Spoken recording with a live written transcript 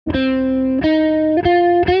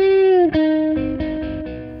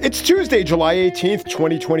It's Tuesday, July 18th,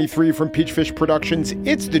 2023 from Peachfish Productions.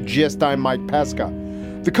 It's The Gist. I'm Mike Pesca.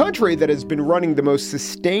 The country that has been running the most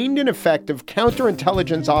sustained and effective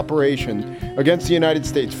counterintelligence operation against the United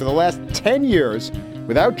States for the last 10 years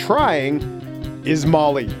without trying is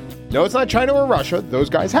Mali. No, it's not China or Russia. Those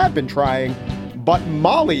guys have been trying. But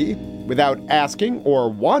Mali, without asking or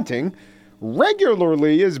wanting,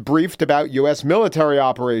 regularly is briefed about U.S. military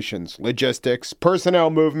operations, logistics, personnel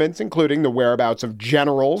movements, including the whereabouts of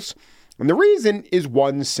generals. And the reason is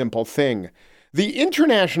one simple thing. The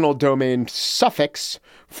international domain suffix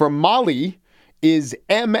for Mali is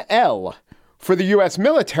ML. For the U.S.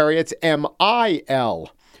 military, it's MIL.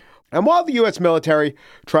 And while the U.S. military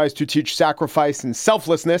tries to teach sacrifice and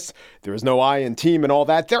selflessness, there is no I in team and all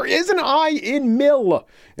that, there is an I in mill.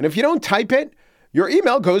 And if you don't type it, your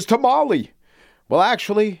email goes to Mali. Well,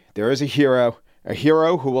 actually, there is a hero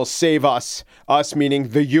who will save us meaning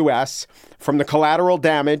the U.S., from the collateral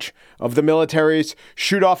damage of the military's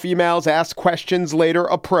shoot off emails, ask questions later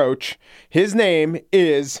approach. His name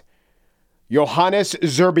is Johannes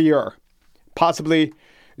Zurbier, possibly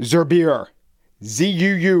Zurbier,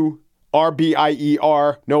 Zurbier,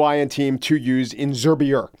 no I in team, two U's in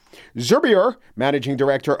Zurbier. Zurbier, managing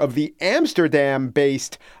director of the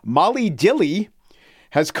Amsterdam-based Mali Dilly,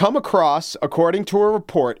 has come across, according to a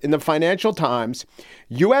report in the Financial Times,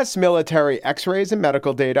 U.S. military x-rays and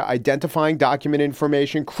medical data, identifying document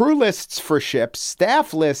information, crew lists for ships,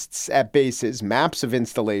 staff lists at bases, maps of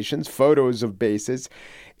installations, photos of bases,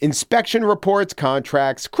 inspection reports,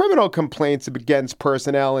 contracts, criminal complaints against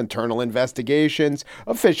personnel, internal investigations,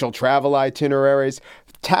 official travel itineraries,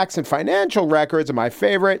 tax and financial records, and my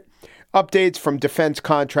favorite, updates from defense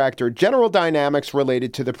contractor General Dynamics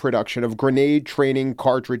related to the production of grenade training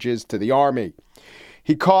cartridges to the Army.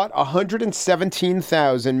 He caught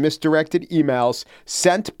 117,000 misdirected emails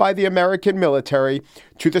sent by the American military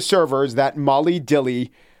to the servers that Mali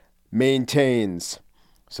Dilly maintains.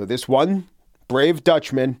 So this one brave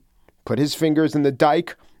Dutchman put his fingers in the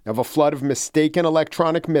dike of a flood of mistaken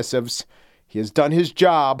electronic missives. He has done his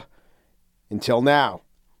job until now,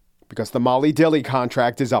 because the Mali Dilly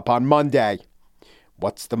contract is up on Monday.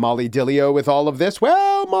 What's the Mali Dilly-o with all of this?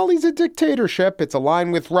 Well, Mali's a dictatorship. It's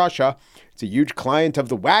aligned with Russia. It's a huge client of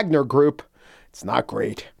the Wagner Group. It's not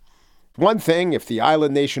great. One thing, if the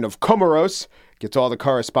island nation of Comoros gets all the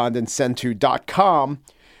correspondence sent to .com,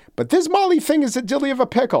 but this Mali thing is a dilly of a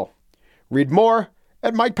pickle. Read more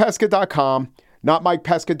at MikePesca.com, not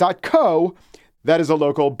MikePesca.co. That is a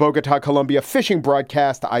local Bogota, Colombia fishing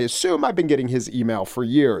broadcast. I assume I've been getting his email for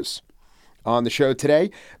years. On the show today,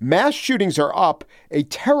 mass shootings are up, a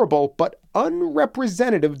terrible but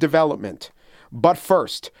unrepresentative development. But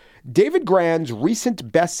first, David Grann's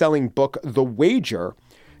recent best-selling book, The Wager,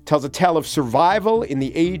 tells a tale of survival in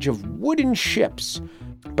the age of wooden ships.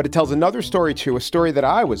 But it tells another story too, a story that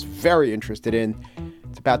I was very interested in.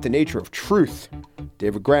 It's about the nature of truth.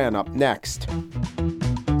 David Grann up next.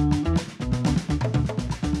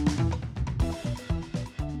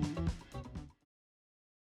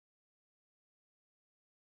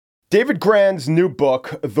 David Grann's new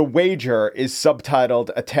book, The Wager, is subtitled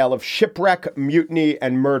A Tale of Shipwreck, Mutiny,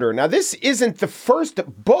 and Murder. Now, this isn't the first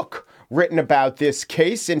book written about this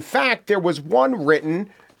case. In fact, there was one written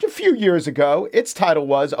a few years ago. Its title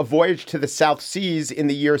was A Voyage to the South Seas in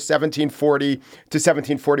the year 1740 to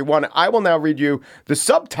 1741. I will now read you the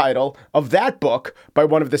subtitle of that book by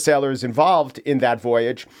one of the sailors involved in that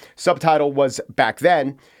voyage. Subtitle was, back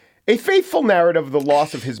then, A Faithful Narrative of the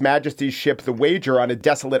Loss of His Majesty's Ship, The Wager, on a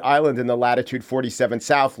Desolate Island in the latitude 47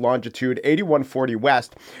 south, longitude 8140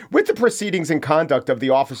 west, with the proceedings and conduct of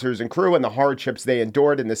the officers and crew and the hardships they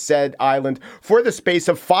endured in the said island for the space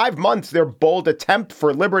of 5 months, their bold attempt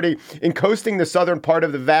for liberty in coasting the southern part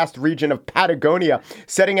of the vast region of Patagonia,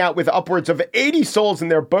 setting out with upwards of 80 souls in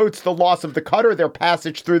their boats, the loss of the cutter, their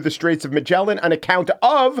passage through the Straits of Magellan, on account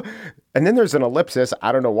of, and then there's an ellipsis,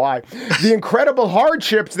 I don't know why, the incredible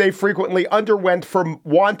hardships they frequently underwent from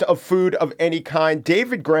want of food of any kind.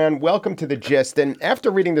 David Grann, welcome to The Gist. And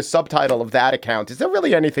after reading the subtitle of that account, is there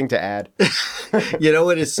really anything to add? You know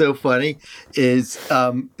what is so funny is,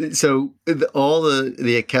 all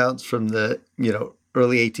the accounts from the,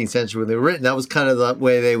 early 18th century when they were written, that was kind of the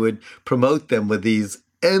way they would promote them, with these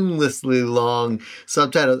endlessly long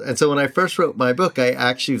subtitles. And so when I first wrote my book, I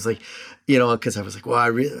actually was like, because I was like,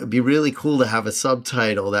 well, it'd be really cool to have a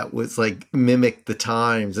subtitle that was like mimic the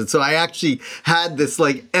times. And so I actually had this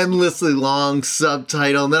like endlessly long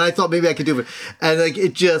subtitle. And then I thought maybe I could do it. And like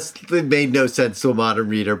it made no sense to a modern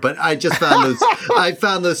reader. But I just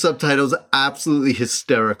found those subtitles absolutely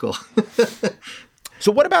hysterical.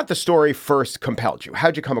 So what about the story first compelled you?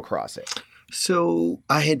 How'd you come across it? So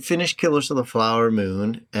I had finished Killers of the Flower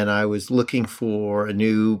Moon, and I was looking for a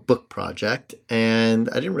new book project, and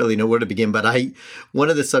I didn't really know where to begin. But one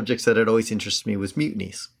of the subjects that had always interested me was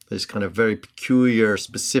mutinies. This kind of very peculiar,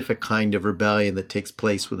 specific kind of rebellion that takes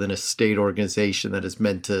place within a state organization that is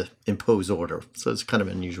meant to impose order. So it's kind of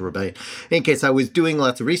an unusual rebellion. In any case, I was doing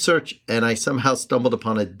lots of research, and I somehow stumbled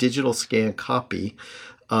upon a digital scan copy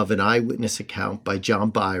of an eyewitness account by John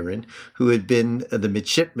Byron, who had been the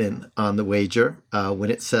midshipman on the Wager when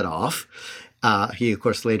it set off. He, of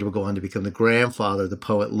course, later would go on to become the grandfather of the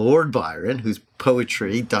poet Lord Byron, whose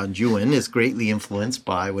poetry, Don Juan, is greatly influenced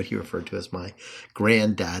by what he referred to as my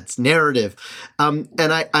granddad's narrative. And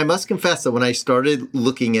I must confess that when I started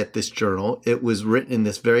looking at this journal, it was written in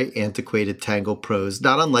this very antiquated tangled prose,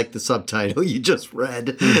 not unlike the subtitle you just read.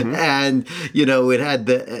 Mm-hmm. And, it had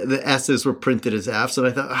the S's were printed as F's. And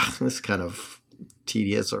I thought, this is kind of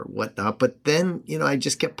tedious or whatnot. But then, I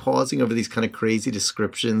just kept pausing over these kind of crazy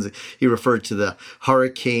descriptions. He referred to the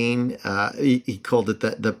hurricane. He called it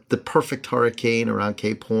the perfect hurricane around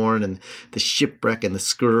Cape Horn, and the shipwreck and the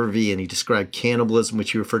scurvy. And he described cannibalism,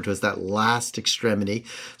 which he referred to as that last extremity.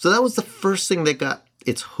 So that was the first thing that got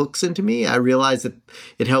its hooks into me. I realized that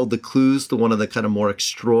it held the clues to one of the kind of more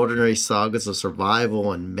extraordinary sagas of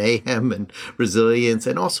survival and mayhem and resilience,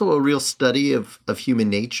 and also a real study of human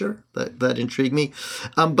nature that intrigued me.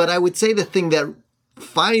 But I would say the thing that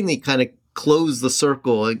finally kind of closed the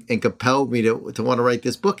circle and compelled me to want to write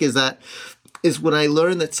this book is when I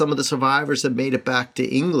learned that some of the survivors had made it back to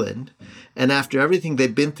England. And after everything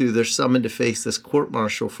they've been through, they're summoned to face this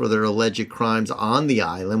court-martial for their alleged crimes on the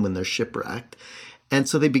island when they're shipwrecked. And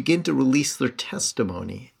so they begin to release their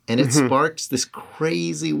testimony, and it sparks this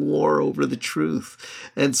crazy war over the truth.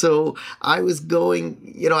 And so I was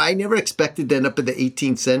going, I never expected to end up in the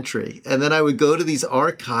 18th century. And then I would go to these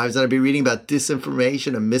archives and I'd be reading about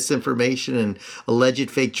disinformation and misinformation and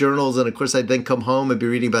alleged fake journals. And of course, I'd then come home and be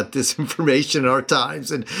reading about disinformation in our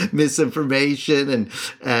times and misinformation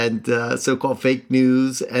and so-called fake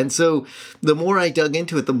news. And so the more I dug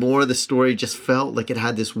into it, the more the story just felt like it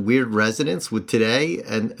had this weird resonance with today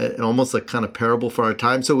and almost like kind of parable for our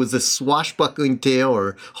time. So it was this swashbuckling tale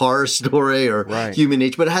or horror story or human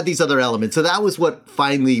nature, but it had these other elements. So that was what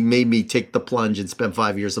finally made me take the plunge and spend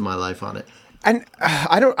 5 years of my life on it. And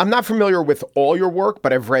I'm not familiar with all your work,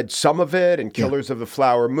 but I've read some of it and Killers of the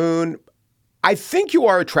Flower Moon. I think you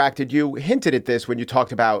hinted at this when you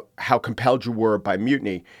talked about how compelled you were by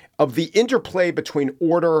mutiny, of the interplay between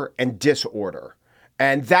order and disorder.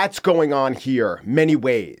 And that's going on here many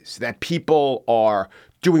ways, that people are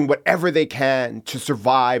doing whatever they can to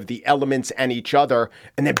survive the elements and each other.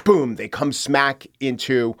 And then boom, they come smack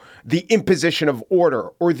into the imposition of order,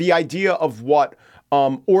 or the idea of what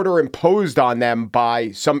order imposed on them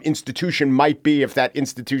by some institution might be if that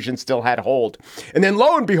institution still had hold. And then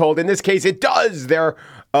lo and behold, in this case, it does. They're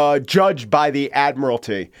judged by the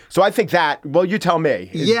Admiralty. So I think that, well, you tell me.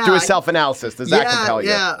 Do a self-analysis. Does that compel you?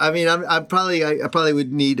 Yeah, I mean, I probably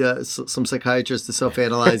would need some psychiatrists to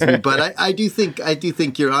self-analyze me, but I do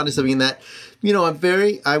think you're honest. I mean, that,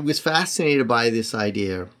 I was fascinated by this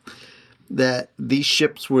idea that these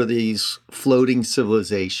ships were these floating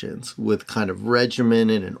civilizations with kind of regimen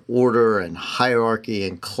and order and hierarchy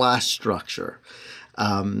and class structure.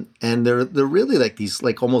 And they're really like these,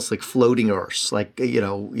 like almost like floating Earths, like, in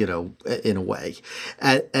a way.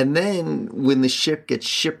 And then when the ship gets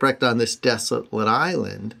shipwrecked on this desolate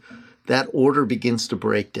island, that order begins to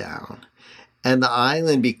break down. And the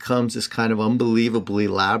island becomes this kind of unbelievably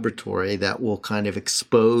laboratory that will kind of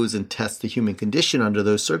expose and test the human condition under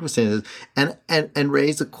those circumstances and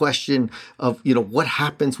raise the question of, what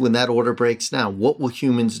happens when that order breaks down? What will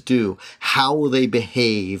humans do? How will they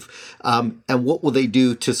behave? And what will they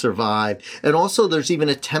do to survive? And also there's even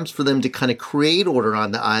attempts for them to kind of create order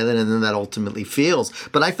on the island, and then that ultimately fails.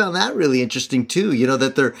 But I found that really interesting too,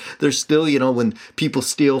 that they're still, when people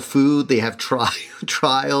steal food, they have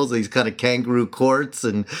trials, these kind of kangaroo courts.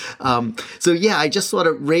 And I just sort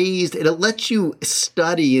of raised, and it lets you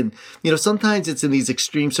study. And, sometimes it's in these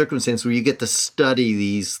extreme circumstances where you get to study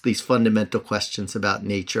these fundamental questions about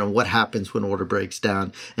nature and what happens when order breaks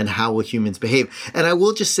down and how will humans behave. And I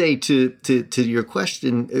will just say to your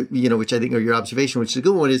question, which I think, or your observation, which is a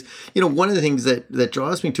good one, is, one of the things that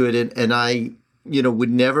draws me to it, and I, would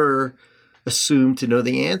never assume to know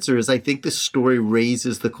the answer, is I think this story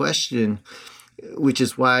raises the question, which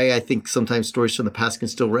is why I think sometimes stories from the past can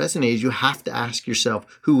still resonate. You have to ask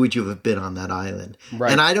yourself, who would you have been on that island?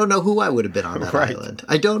 Right. And I don't know who I would have been on that island.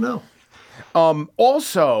 I don't know.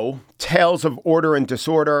 Also, Tales of Order and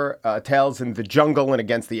Disorder, Tales in the Jungle and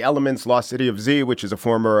Against the Elements, Lost City of Z, which is a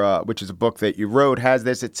book that you wrote, has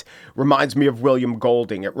this. It reminds me of William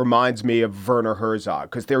Golding. It reminds me of Werner Herzog,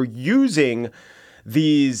 because they're using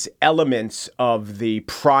these elements of the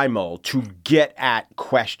primal to get at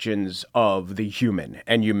questions of the human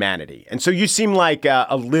and humanity. And so you seem like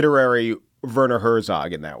a literary Werner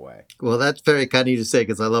Herzog in that way. Well, that's very kind of you to say,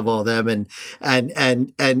 because I love all of them. And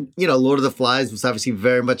Lord of the Flies was obviously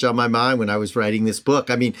very much on my mind when I was writing this book.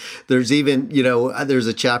 I mean, there's even, there's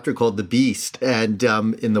a chapter called The Beast and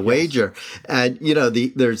in The Wager. And,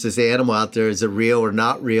 there's this animal out there. Is it real or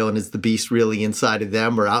not real? And is the beast really inside of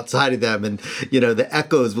them or outside of them? And, the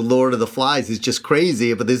echoes with Lord of the Flies is just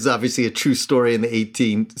crazy. But this is obviously a true story in the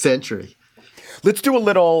 18th century. Let's do a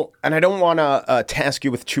little, and I don't want to task you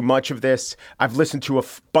with too much of this. I've listened to a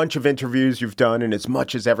bunch of interviews you've done, and as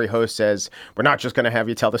much as every host says, we're not just going to have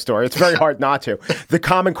you tell the story, it's very hard not to. The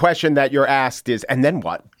common question that you're asked is, and then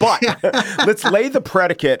what? But let's lay the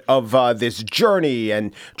predicate of this journey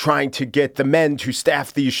and trying to get the men to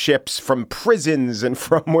staff these ships from prisons and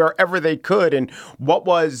from wherever they could. And what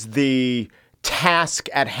was the task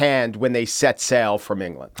at hand when they set sail from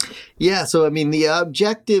England? Yeah, so I mean, the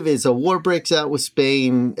objective is a war breaks out with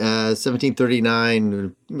Spain,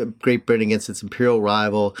 1739, Great Britain against its imperial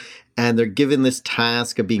rival, and they're given this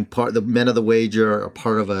task of being the men of the Wager are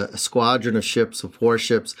part of a squadron of ships, of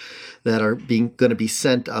warships, that are going to be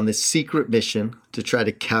sent on this secret mission to try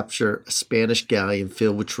to capture a Spanish galleon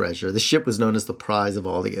filled with treasure. The ship was known as the prize of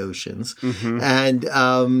all the oceans. Mm-hmm. And,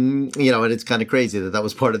 and it's kind of crazy that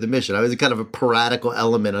was part of the mission. I was kind of a piratical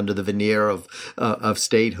element under the veneer of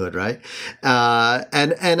statehood, right?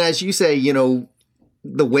 And as you say,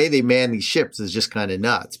 the way they man these ships is just kind of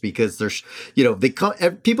nuts, because there's,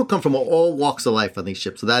 people come from all walks of life on these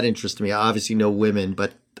ships. So that interests me. I obviously know women,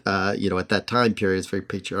 but at that time period, it's very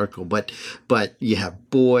patriarchal. But you have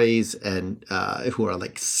boys and who are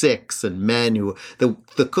like 6, and men who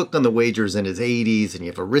the cook on the Wager's in his 80s, and you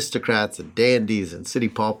have aristocrats and dandies and city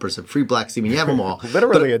paupers and free black seamen. You have them all.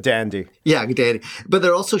 Literally a dandy. Yeah, a dandy. But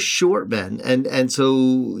they're also short men, and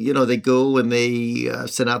so they go and they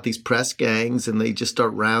send out these press gangs, and they just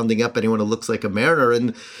start rounding up anyone who looks like a mariner.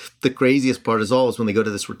 And the craziest part is when they go to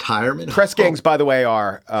this retirement press gangs, by the way,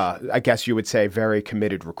 are I guess you would say very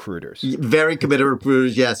committed recruiters. Very committed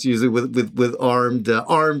recruiters, yes, usually with armed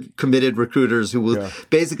committed recruiters who will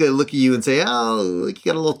basically look at you and say, oh, you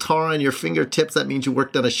got a little tar on your fingertips. That means you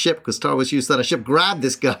worked on a ship, because tar was used on a ship. Grab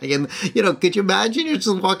this guy. And, could you imagine you're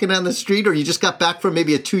just walking down the street, or you just got back from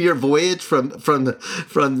maybe a 2-year voyage from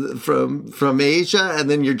Asia, and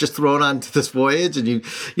then you're just thrown onto this voyage, and you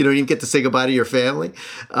don't even get to say goodbye to your family.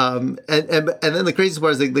 And then the craziest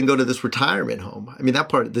part is they then go to this retirement home. I mean, that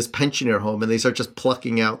part, this pensioner home, and they start just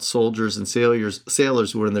plucking out soldiers and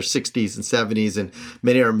sailors who are in their 60s and 70s, and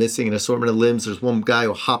many are missing an assortment of limbs. There's one guy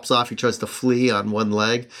who hops off. He tries to flee on one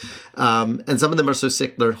leg. And some of them are so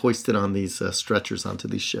sick, they're hoisted on these stretchers onto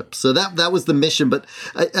these ships. So that was the mission. But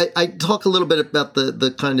I talk a little bit about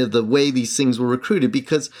the kind of the way these things were recruited,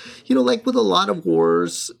 because, like with a lot of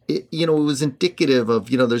wars, it was indicative of,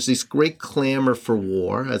 there's this great clamor for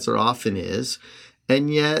war, as there often is.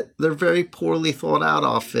 And yet they're very poorly thought out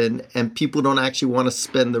often, and people don't actually want to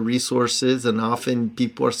spend the resources, and often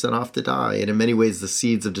people are sent off to die. And in many ways, the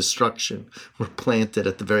seeds of destruction were planted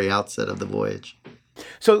at the very outset of the voyage.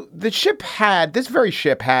 So this very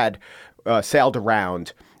ship had sailed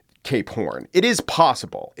around Cape Horn. It is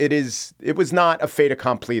possible. It was not a fait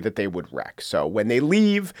accompli that they would wreck. So when they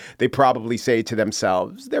leave, they probably say to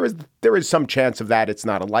themselves, there is some chance of that. It's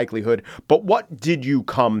not a likelihood. But what did you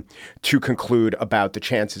come to conclude about the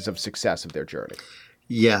chances of success of their journey?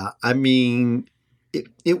 Yeah, I mean,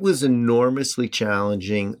 it was enormously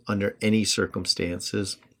challenging under any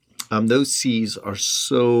circumstances. Those seas are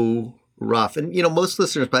so rough. And, most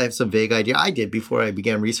listeners probably have some vague idea. I did before I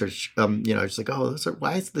began research. I was like,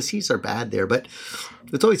 why is the seas are bad there? But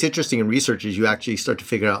it's always interesting in research is you actually start to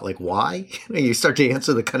figure out, like, why? You start to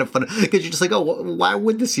answer the kind of fun, because you're just like, why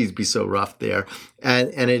would the seas be so rough there?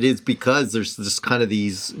 And it is because there's this kind of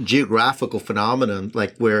these geographical phenomenon,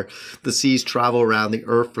 like where the seas travel around the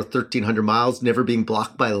earth for 1,300 miles, never being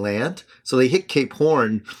blocked by land. So they hit Cape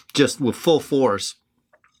Horn just with full force.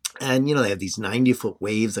 And, they have these 90-foot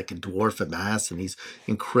waves that can dwarf a mast, and these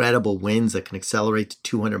incredible winds that can accelerate to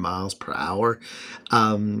 200 miles per hour.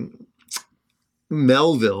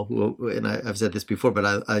 Melville, and I've said this before,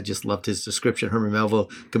 but I just loved his description. Herman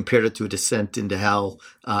Melville compared it to a descent into hell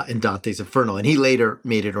in Dante's Inferno, and he later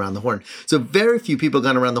made it around the Horn. So very few people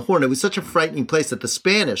got around the Horn. It was such a frightening place that the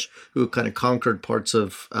Spanish, who kind of conquered parts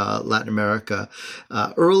of Latin America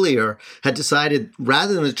earlier, had decided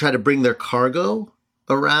rather than to try to bring their cargo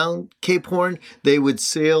around Cape Horn, they would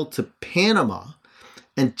sail to Panama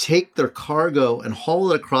and take their cargo and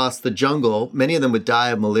haul it across the jungle. Many of them would die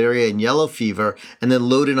of malaria and yellow fever, and then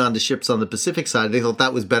load it onto ships on the Pacific side. They thought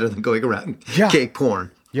that was better than going around Cape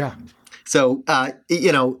Horn. Yeah. So,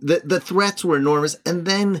 the threats were enormous. And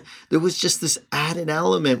then there was just this added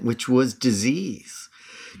element, which was disease.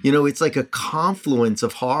 It's like a confluence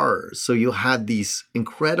of horrors. So you have these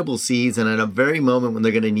incredible seas, and at a very moment when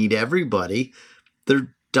they're going to need everybody,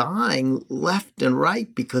 they're dying left and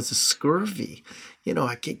right because of scurvy.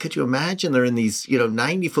 Could you imagine they're in these,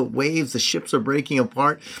 90-foot waves, the ships are breaking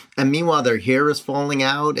apart, and meanwhile their hair is falling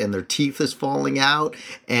out and their teeth is falling out,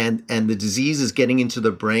 and the disease is getting into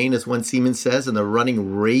their brain, as one seaman says, and they're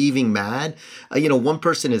running raving mad. One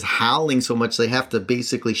person is howling so much they have to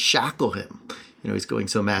basically shackle him. He's going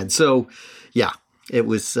so mad. So, yeah. It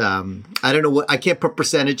was, I don't know I can't put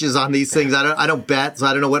percentages on these things. I don't bet, so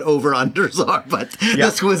I don't know what over-unders are, but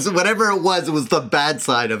This was, whatever it was the bad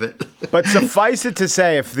side of it. But suffice it to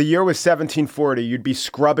say, if the year was 1740, you'd be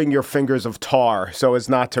scrubbing your fingers of tar so as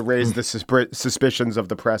not to raise the suspicions of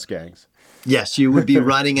the press gangs. Yes, you would be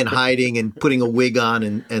running and hiding and putting a wig on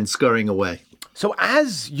and scurrying away. So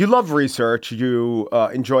as you love research, you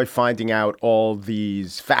enjoy finding out all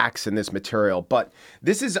these facts in this material, but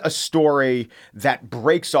this is a story that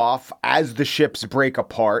breaks off as the ships break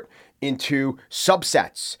apart into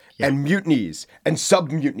subsets and mutinies and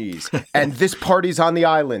sub-mutinies. And this party's on the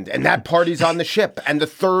island and that party's on the ship and the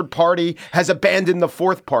third party has abandoned the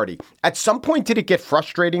fourth party. At some point, did it get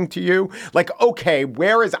frustrating to you? Like, okay,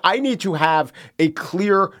 I need to have a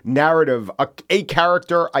clear narrative, a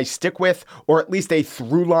character I stick with, or at least a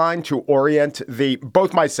through line to orient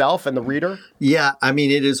both myself and the reader? Yeah, I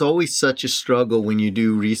mean, it is always such a struggle when you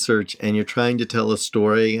do research and you're trying to tell a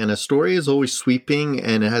story, and a story is always sweeping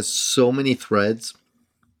and it has so many threads.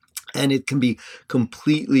 And it can be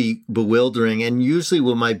completely bewildering. And usually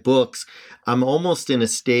with my books, I'm almost in a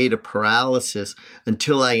state of paralysis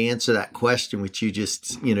until I answer that question, which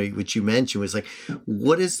which you mentioned, was like,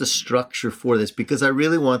 what is the structure for this? Because I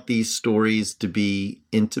really want these stories to be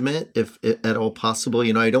intimate, if at all possible.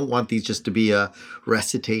 I don't want these just to be a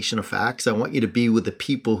recitation of facts. I want you to be with the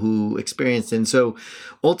people who experienced it. And so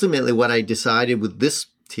ultimately what I decided with this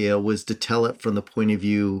tale was to tell it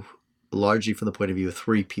largely from the point of view of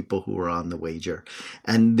three people who were on the wager.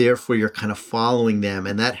 And therefore, you're kind of following them.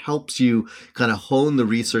 And that helps you kind of hone the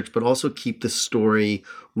research, but also keep the story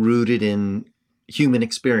rooted in human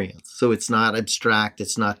experience. So it's not abstract,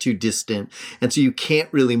 it's not too distant. And so you can't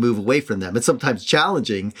really move away from them. It's sometimes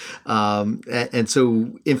challenging. And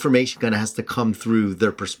so information kind of has to come through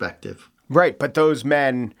their perspective. Right. But those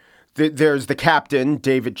men... There's the captain,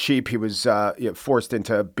 David Cheap. He was forced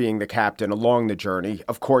into being the captain along the journey.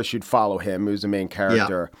 Of course, you'd follow him. He was the main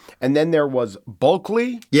character. Yeah. And then there was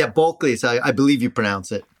Bulkley. Yeah, Bulkley. I believe you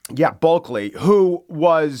pronounce it. Yeah, Bulkley, who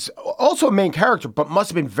was also a main character, but must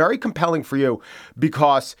have been very compelling for you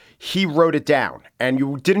because he wrote it down. And it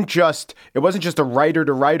wasn't just a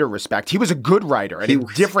writer-to-writer respect. He was a good writer and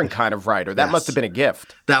a different kind of writer. That must have been a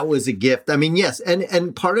gift. That was a gift. I mean, yes.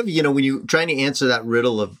 And part of, when you're trying to answer that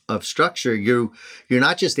riddle of structure, you're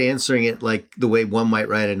not just answering it like the way one might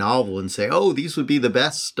write a novel and say, oh, these would be the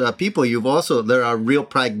best people. There are real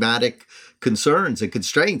pragmatic concerns and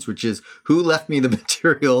constraints, which is who left me the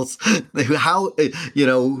materials, how,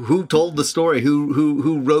 who told the story,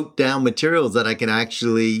 who wrote down materials that I can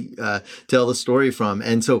actually tell the story from.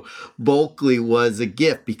 And so Bulkley was a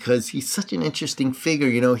gift because he's such an interesting figure.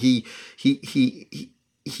 He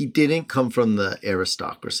didn't come from the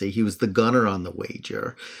aristocracy. He was the gunner on the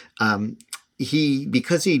wager.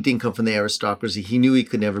 Because he didn't come from the aristocracy, he knew he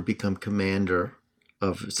could never become commander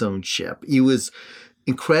of his own ship. He was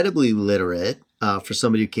incredibly literate for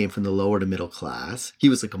somebody who came from the lower to middle class. He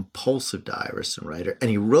was a compulsive diarist and writer. And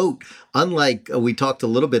he wrote, unlike we talked a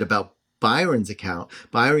little bit about Byron's account.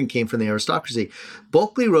 Byron came from the aristocracy.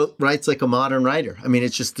 Bulkley writes like a modern writer. I mean,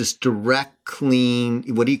 it's just this direct, clean,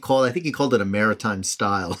 I think he called it a maritime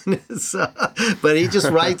style. But he just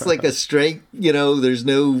writes like a straight, there's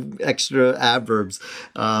no extra adverbs.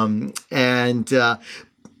 But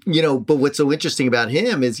what's so interesting about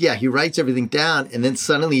him is, he writes everything down and then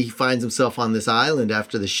suddenly he finds himself on this island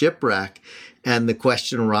after the shipwreck. And the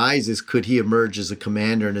question arises, could he emerge as a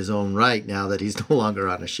commander in his own right now that he's no longer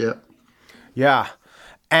on a ship? Yeah.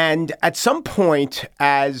 And at some point,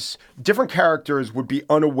 as different characters would be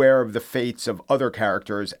unaware of the fates of other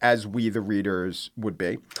characters, as we, the readers, would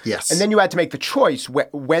be. Yes. And then you had to make the choice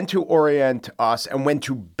when to orient us and when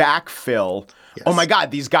to backfill. Yes. Oh, my God,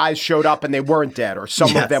 these guys showed up and they weren't dead, or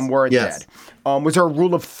some of them weren't dead. Was there a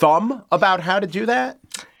rule of thumb about how to do that?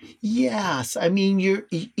 Yes. I mean,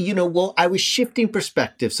 I was shifting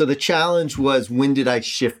perspective. So the challenge was, when did I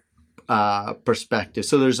shift perspective?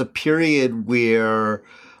 So there's a period where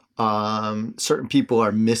certain people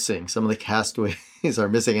are missing. Some of the castaways are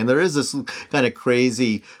missing. And there is this kind of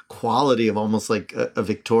crazy quality of almost like a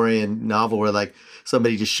Victorian novel where like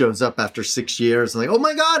somebody just shows up after 6 years and like, oh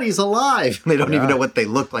my God, he's alive. And they don't even know what they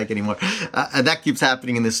look like anymore. And that keeps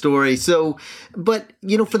happening in the story. So, but,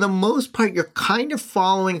 for the most part, you're kind of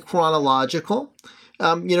following chronological.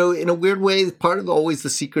 In a weird way, part of always the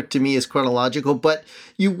secret to me is chronological, but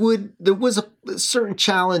there was a certain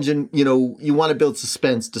challenge and, you want to build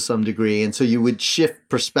suspense to some degree. And so you would shift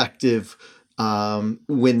perspective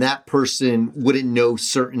when that person wouldn't know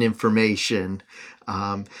certain information.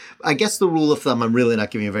 I guess the rule of thumb, I'm really not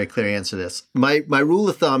giving a very clear answer to this. My rule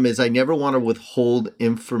of thumb is I never want to withhold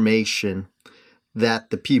information that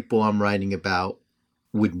the people I'm writing about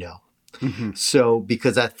would know. Mm-hmm. So,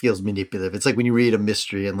 because that feels manipulative. It's like when you read a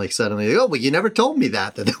mystery and like suddenly, well, you never told me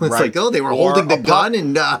that. It's like, they were holding the gun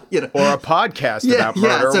and, Or a podcast about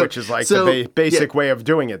murder, which is like the basic way of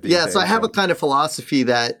doing it these days. So I have a kind of philosophy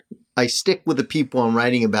that I stick with the people I'm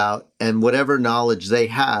writing about, and whatever knowledge they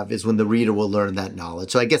have is when the reader will learn that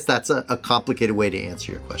knowledge. So I guess that's a complicated way to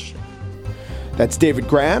answer your question. That's David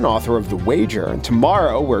Grann, author of The Wager. And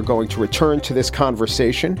tomorrow, we're going to return to this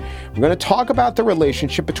conversation. We're going to talk about the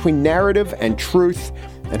relationship between narrative and truth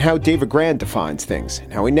and how David Grann defines things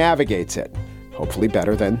and how he navigates it. Hopefully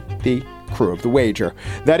better than the crew of The Wager.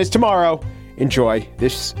 That is tomorrow. Enjoy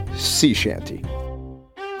this sea shanty.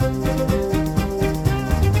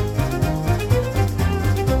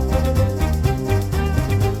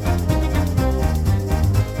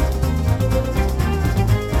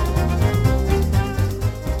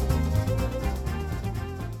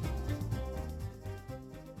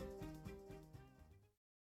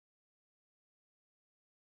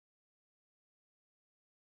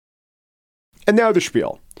 And now the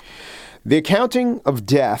spiel. The accounting of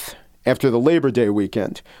death after the Labor Day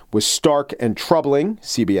weekend was stark and troubling,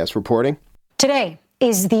 CBS reporting. Today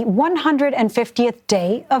is the 150th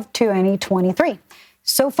day of 2023.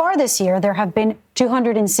 So far this year, there have been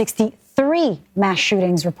 263 mass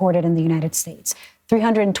shootings reported in the United States.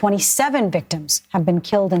 327 victims have been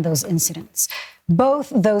killed in those incidents.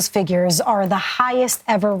 Both those figures are the highest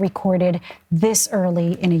ever recorded this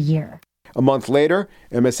early in a year. A month later,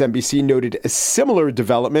 MSNBC noted a similar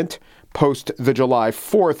development post the July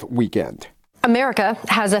 4th weekend. America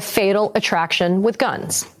has a fatal attraction with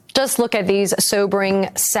guns. Just look at these sobering,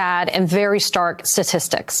 sad, and very stark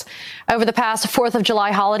statistics. Over the past 4th of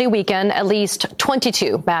July holiday weekend, at least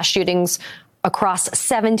 22 mass shootings across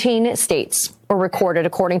 17 states were recorded,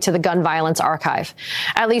 according to the Gun Violence Archive.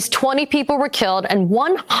 At least 20 people were killed and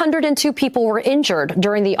 102 people were injured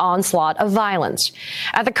during the onslaught of violence.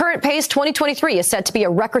 At the current pace, 2023 is set to be a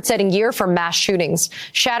record-setting year for mass shootings,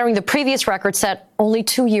 shattering the previous record set only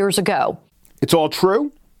 2 years ago. It's all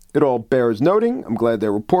true. It all bears noting. I'm glad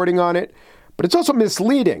they're reporting on it. But it's also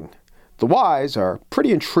misleading. The whys are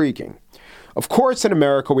pretty intriguing. Of course, in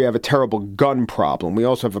America, we have a terrible gun problem. We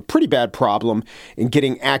also have a pretty bad problem in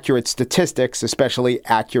getting accurate statistics, especially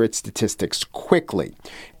accurate statistics quickly.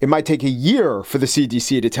 It might take a year for the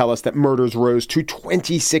CDC to tell us that murders rose to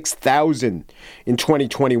 26,000 in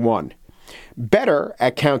 2021. Better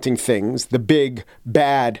at counting things, the big,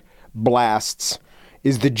 bad blasts,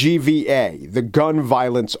 is the GVA, the Gun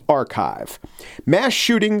Violence Archive. Mass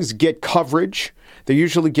shootings get coverage. They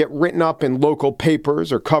usually get written up in local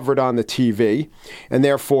papers or covered on the TV, and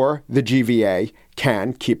therefore the GVA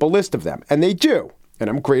can keep a list of them. And they do, and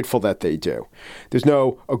I'm grateful that they do. There's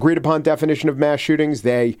no agreed-upon definition of mass shootings.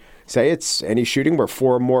 They say it's any shooting where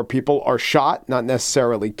 4 or more people are shot, not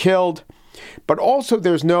necessarily killed. But also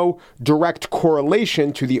there's no direct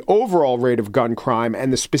correlation to the overall rate of gun crime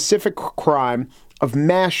and the specific crime of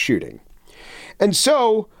mass shooting. And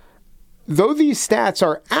so, though these stats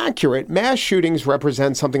are accurate, mass shootings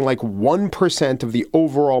represent something like 1% of the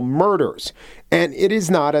overall murders. And it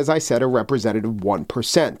is not, as I said, a representative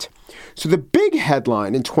 1%. So the big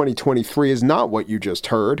headline in 2023 is not what you just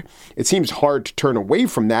heard. It seems hard to turn away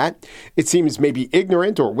from that. It seems maybe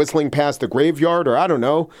ignorant or whistling past the graveyard or, I don't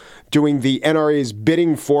know, doing the NRA's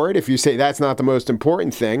bidding for it if you say that's not the most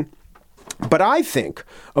important thing. But I think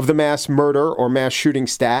of the mass murder or mass shooting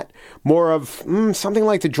stat more of something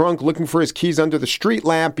like the drunk looking for his keys under the street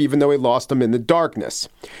lamp, even though he lost them in the darkness.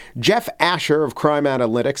 Jeff Asher of Crime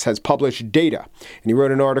Analytics has published data, and he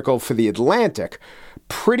wrote an article for The Atlantic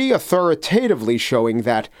pretty authoritatively showing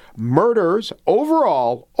that murders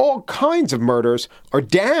overall, all kinds of murders, are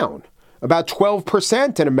down. About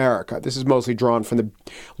 12% in America. This is mostly drawn from the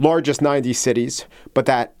largest 90 cities, but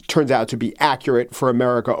that turns out to be accurate for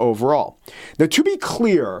America overall. Now, to be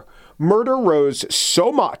clear, murder rose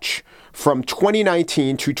so much from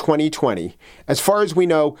 2019 to 2020. As far as we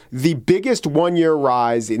know, the biggest one-year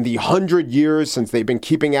rise in the 100 years since they've been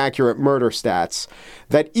keeping accurate murder stats,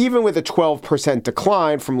 that even with a 12%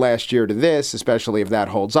 decline from last year to this, especially if that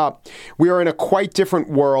holds up, we are in a quite different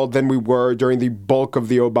world than we were during the bulk of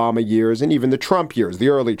the Obama years and even the Trump years, the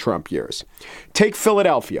early Trump years. Take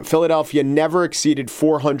Philadelphia. Philadelphia never exceeded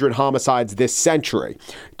 400 homicides this century.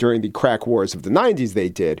 During the crack wars of the 90s they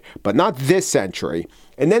did, but not this century.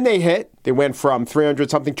 And then they went from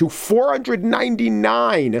 300-something to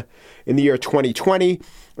 499 in the year 2020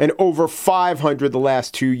 and over 500 the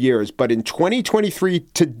last 2 years. But in 2023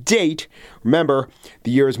 to date, remember,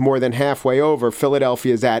 the year is more than halfway over,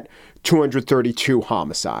 Philadelphia is at 232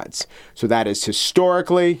 homicides. So that is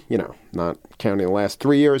historically, not counting the last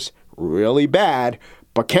 3 years, really bad.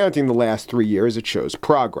 But counting the last 3 years, it shows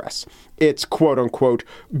progress. It's quote unquote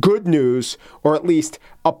good news, or at least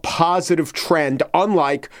a positive trend,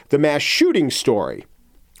 unlike the mass shooting story,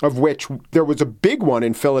 of which there was a big one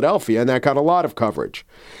in Philadelphia, and that got a lot of coverage.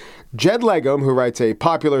 Jed Legum, who writes a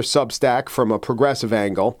popular Substack from a progressive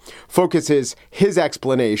angle, focuses his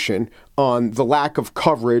explanation on the lack of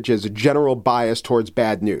coverage as a general bias towards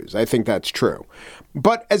bad news. I think that's true.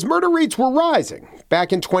 But as murder rates were rising,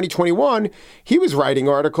 back in 2021, he was writing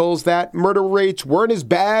articles that murder rates weren't as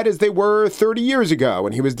bad as they were 30 years ago,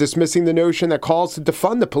 and he was dismissing the notion that calls to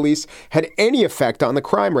defund the police had any effect on the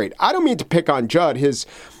crime rate. I don't mean to pick on Judd.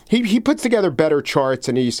 He puts together better charts,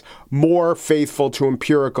 and he's more faithful to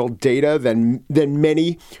empirical data than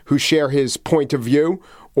many who share his point of view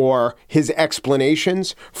or his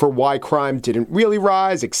explanations for why crime didn't really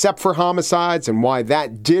rise, except for homicides, and why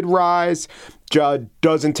that did rise. Judd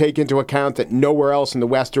doesn't take into account that nowhere else in the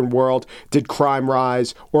Western world did crime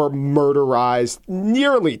rise or murder rise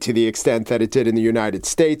nearly to the extent that it did in the United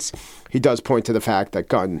States. He does point to the fact that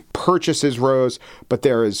gun purchases rose, but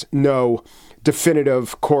there is no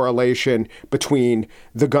definitive correlation between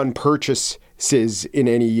the gun purchases in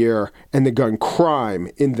any year and the gun crime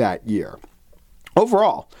in that year.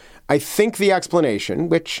 Overall, I think the explanation,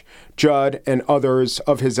 which Judd and others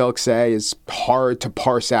of his ilk say is hard to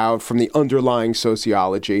parse out from the underlying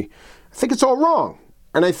sociology, I think it's all wrong.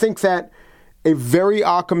 And I think that a very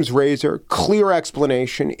Occam's razor, clear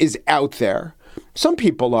explanation is out there. Some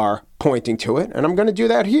people are pointing to it, and I'm going to do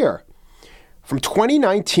that here. From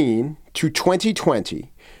 2019 to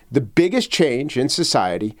 2020, the biggest change in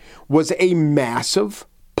society was a massive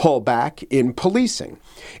pullback in policing.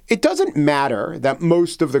 It doesn't matter that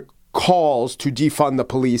most of the calls to defund the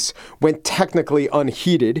police went technically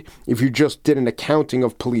unheeded if you just did an accounting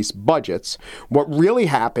of police budgets. What really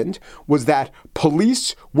happened was that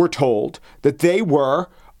police were told that they were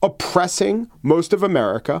oppressing most of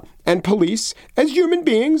America, and police, as human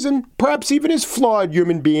beings and perhaps even as flawed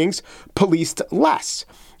human beings, policed less.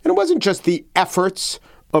 And it wasn't just the efforts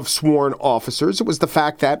of sworn officers. It was the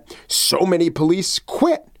fact that so many police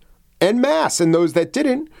quit en masse, and those that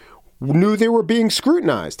didn't knew they were being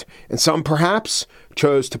scrutinized. And some perhaps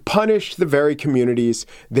chose to punish the very communities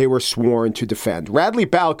they were sworn to defend. Radley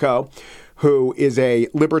Balco, who is a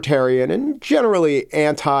libertarian and generally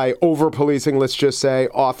anti-over-policing, let's just say,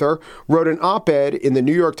 author, wrote an op-ed in the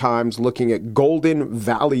New York Times looking at Golden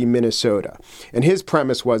Valley, Minnesota. And his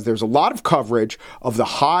premise was there's a lot of coverage of the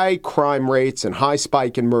high crime rates and high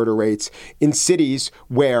spike in murder rates in cities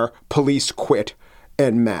where police quit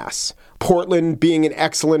en masse. Portland being an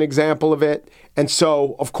excellent example of it. And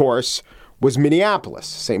so, of course, was Minneapolis,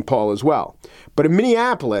 St. Paul as well. But in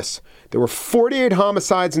Minneapolis, there were 48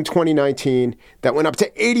 homicides in 2019 that went up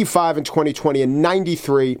to 85 in 2020 and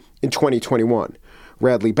 93 in 2021.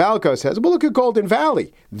 Radley Balco says, well, look at Golden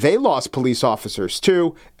Valley. They lost police officers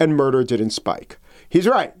too, and murder didn't spike. He's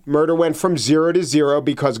right. Murder went from 0 to 0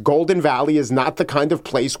 because Golden Valley is not the kind of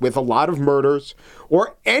place with a lot of murders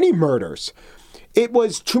or any murders. It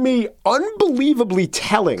was, to me, unbelievably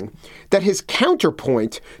telling that his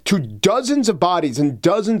counterpoint to dozens of bodies and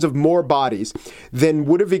dozens of more bodies than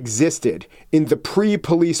would have existed in the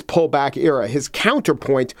pre-police pullback era, his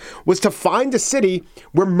counterpoint was to find a city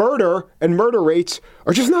where murder and murder rates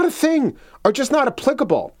are just not a thing, are just not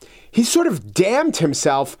applicable. He sort of damned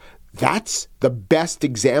himself that's the best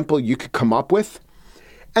example you could come up with?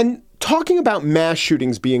 And talking about mass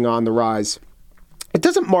shootings being on the rise, it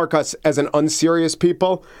doesn't mark us as an unserious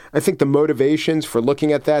people. I think the motivations for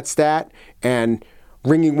looking at that stat and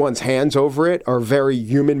wringing one's hands over it are very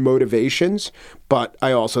human motivations. But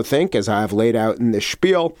I also think, as I have laid out in this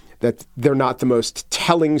spiel, that they're not the most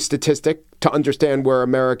telling statistic to understand where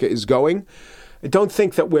America is going. I don't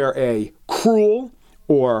think that we're a cruel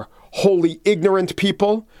or wholly ignorant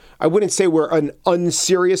people. I wouldn't say we're an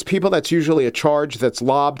unserious people. That's usually a charge that's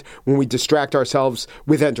lobbed when we distract ourselves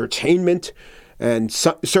with entertainment. And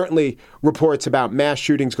certainly reports about mass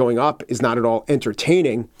shootings going up is not at all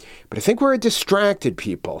entertaining. But I think we're a distracted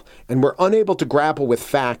people, and we're unable to grapple with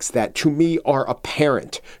facts that, to me, are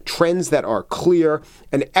apparent, trends that are clear,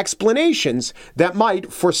 and explanations that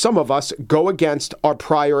might, for some of us, go against our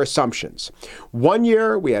prior assumptions. One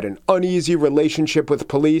year, we had an uneasy relationship with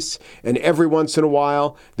police, and every once in a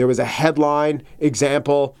while, there was a headline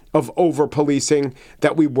example of over-policing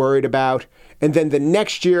that we worried about. And then the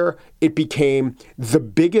next year, it became the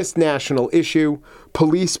biggest national issue.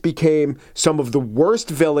 Police became some of the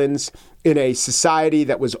worst villains in a society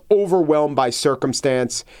that was overwhelmed by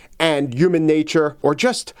circumstance and human nature, or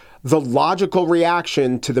just the logical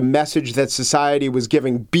reaction to the message that society was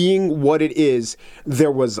giving being what it is.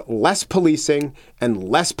 There was less policing, and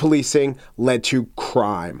less policing led to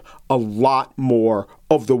crime, a lot more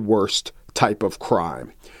of the worst type of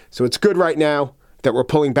crime. So it's good right now that we're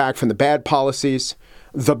pulling back from the bad policies,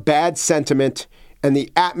 the bad sentiment, and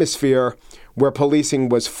the atmosphere where policing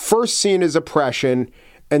was first seen as oppression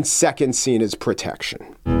and second seen as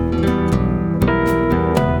protection.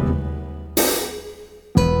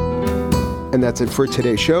 And that's it for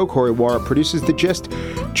today's show. Corey Wara produces The Gist.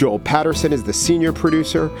 Joel Patterson is the senior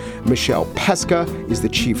producer. Michelle Pesca is the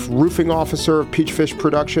chief roofing officer of Peachfish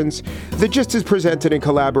Productions. The Gist is presented in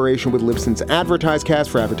collaboration with Libsyn's AdvertiseCast.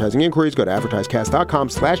 For advertising inquiries, go to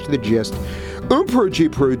advertisecast.com/thegist. Peru, G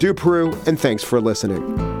Peru, do Peru, and thanks for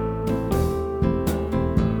listening.